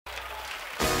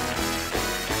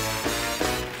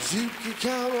You can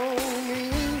count on me.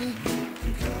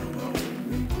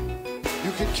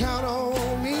 You can count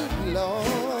on me, Lord.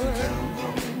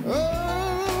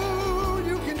 Oh,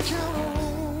 you can count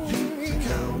on me.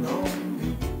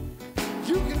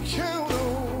 You can count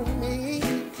on me.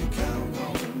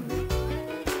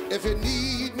 If you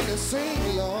need me to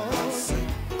sing, Lord,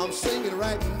 I'm singing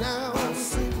right now.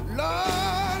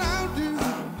 Lord, I'll do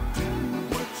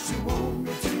what you want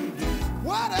me to do.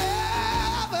 Whatever.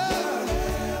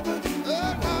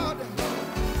 Oh, Lord,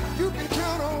 you can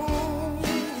count on me.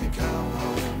 You can count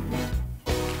on me.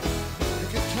 You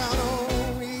can count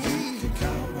on me. You can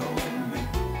count on me.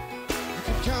 You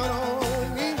can count on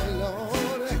me,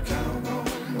 Lord. You can count on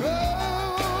me.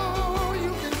 Oh,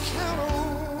 you can count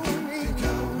on me. You can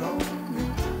count on me.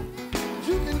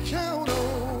 You can count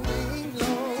on me,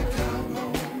 Lord.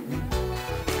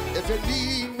 If you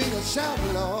need me to shout,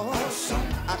 Lord,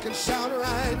 I can shout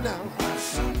right now.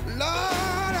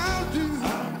 Lord, I'll do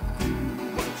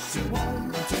what you want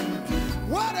me to do.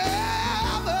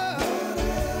 Whatever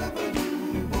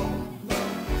you want,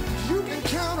 Lord. You can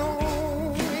count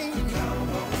on me. You can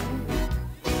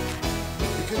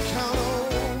count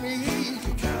on me. You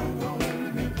can count on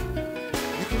me.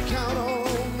 You can count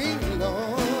on me,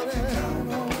 Lord.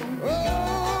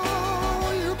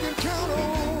 Oh, you can count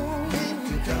on me. You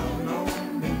can count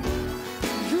on me.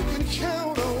 You can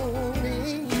count on me.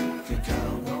 You can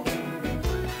count on me.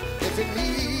 If you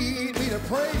need me to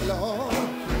pray, Lord,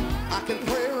 I can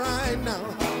pray right now.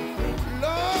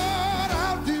 Lord,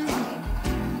 I'll do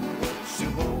what you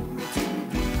want me to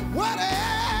do.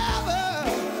 Whatever.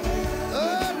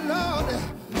 Oh, Lord.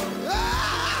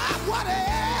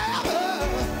 Whatever.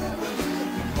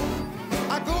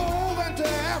 I go over to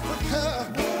Africa.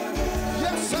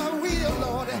 Yes, I will,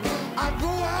 Lord. I go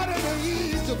out in the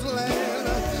Egypt land.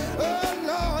 Oh,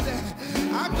 Lord.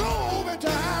 I go over to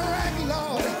Iraq,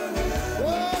 Lord.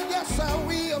 Oh, yes, I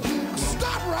will.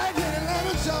 Stop right here in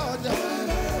Atlanta, Georgia.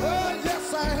 Oh,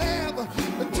 yes, I have.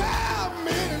 Tell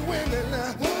men and women.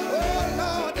 Oh,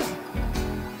 Lord.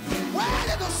 Where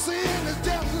did the sin is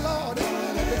death, Lord? The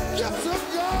gifts of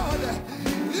God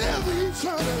live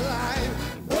eternal life.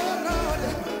 Oh, Lord.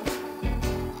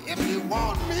 If you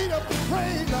want me to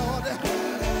pray, Lord,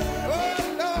 oh,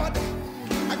 Lord,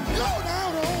 I go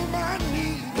down on my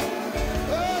knees.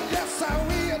 Oh, yes, I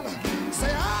will.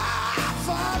 Say,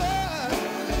 Father,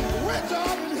 which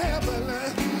art in heaven,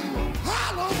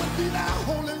 hallowed be thy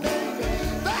holy name.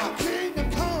 Thy kingdom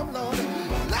come, Lord.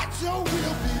 Let your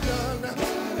will be done.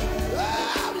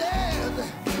 Oh, yes.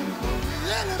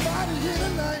 Anybody here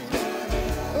tonight?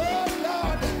 Oh,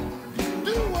 Lord,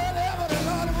 do whatever the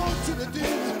Lord wants you to do.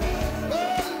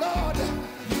 Oh, Lord,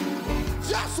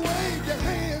 just wave your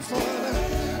hands for it.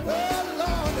 Oh,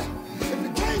 Lord, if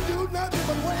you can't do nothing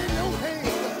but wave your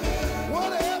hands,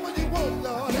 whatever you want,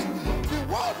 Lord. You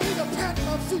want me to pat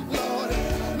my feet, Lord.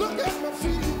 Look at my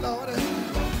feet, Lord.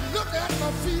 Look at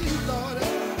my feet, Lord.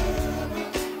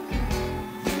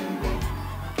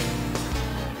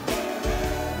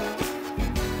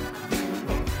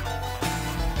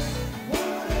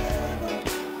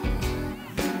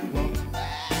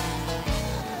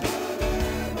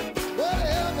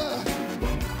 Whatever,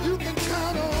 you can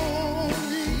count on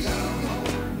me.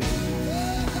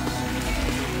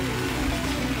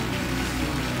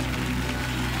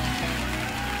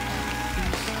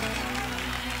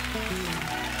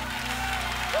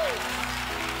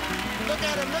 Look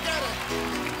at him, look at him.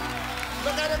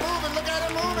 Look at him moving, look at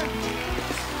him moving.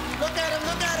 Look at him,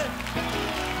 look at him.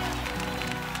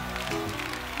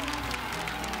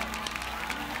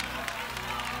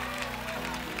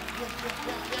 Yes, yes,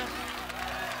 yes, yes.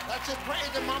 That's it,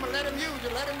 praise him, mama. Let him use you,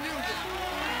 let him use you.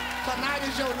 Tonight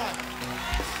is your night.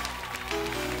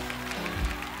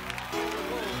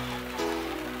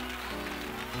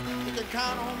 You can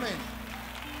count on me.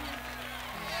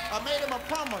 I made him a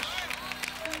promise,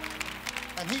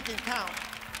 and he can count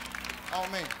on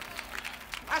me.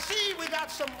 I see we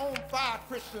got some on fire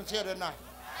Christians here tonight.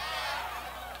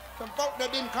 Some folk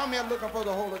that didn't come here looking for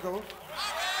the Holy Ghost.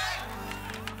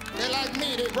 They like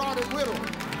me, they brought it with them.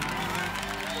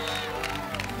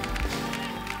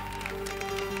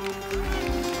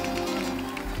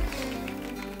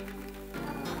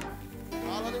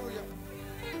 Hallelujah.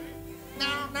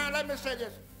 Now let me say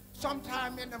this.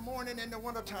 Sometime in the morning in the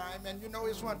wintertime, and you know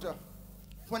it's winter,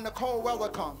 when the cold weather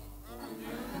comes,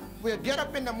 we'll get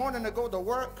up in the morning to go to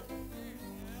work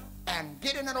and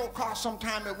get in an old car.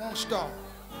 Sometime it won't start.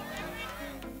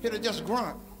 It'll just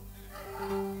grunt.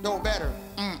 No better.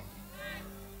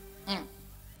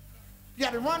 You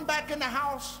got to run back in the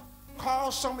house,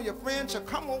 call some of your friends to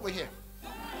come over here.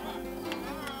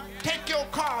 Take your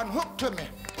car and hook to me.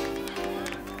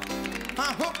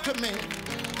 hooked to me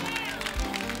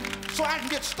so I can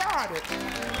get started.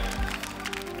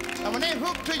 And when they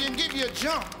hook to you and give you a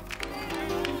jump,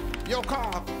 your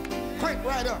car crank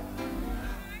right up.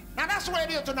 Now that's the way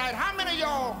it is tonight. How many of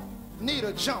y'all need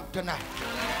a jump tonight?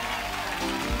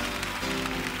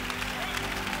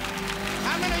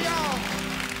 How many of y'all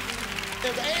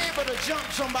is able to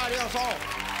jump somebody else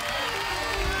off?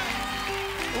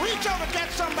 Reach over and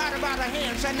catch somebody by the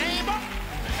hand. Say, neighbor,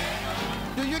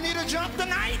 do you need a jump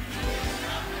tonight?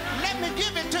 Let me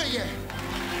give it to you.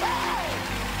 Oh!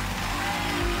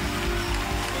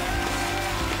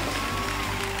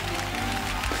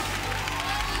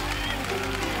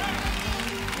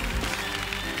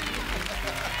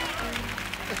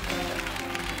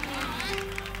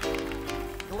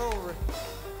 Glory.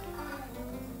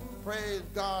 Praise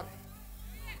God.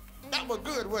 That was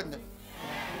good, wasn't it?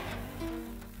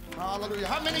 Hallelujah.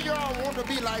 How many of y'all want to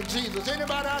be like Jesus?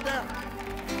 Anybody out there?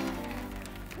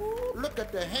 Ooh, look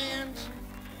at the hands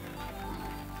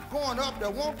going up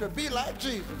that want to be like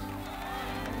Jesus.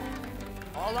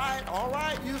 All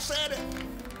right, you said it.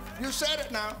 You said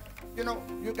it now. You know,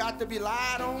 you got to be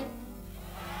lied on.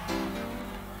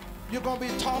 You're going to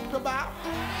be talked about.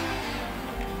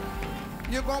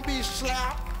 You're going to be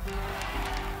slapped.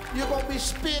 You're going to be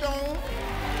spit on.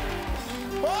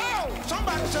 Oh,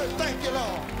 somebody says, thank you,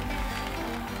 Lord.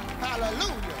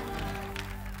 Hallelujah.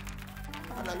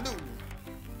 Hallelujah.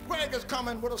 Greg is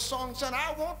coming with a song saying,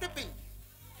 I want to be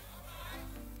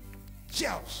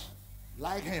just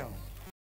like him.